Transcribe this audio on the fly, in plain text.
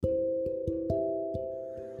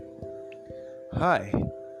Hi,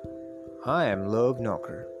 I am Love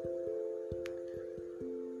Knocker.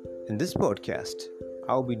 In this podcast,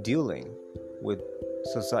 I'll be dealing with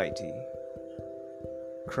society,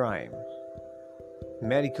 crime,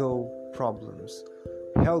 medical problems,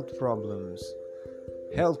 health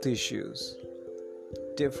issues,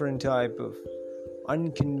 different type of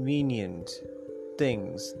inconvenient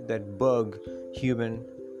things that bug human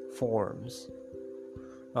forms.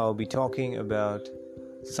 I'll be talking about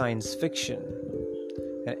science fiction,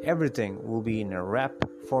 and everything will be in a rap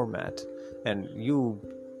format, and you'll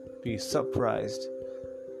be surprised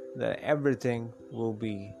that everything will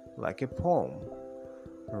be like a poem,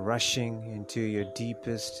 rushing into your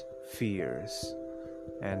deepest fears.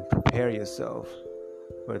 And prepare yourself,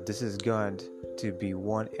 but this is going to be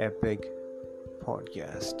one epic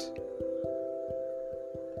podcast.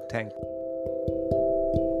 Thank you.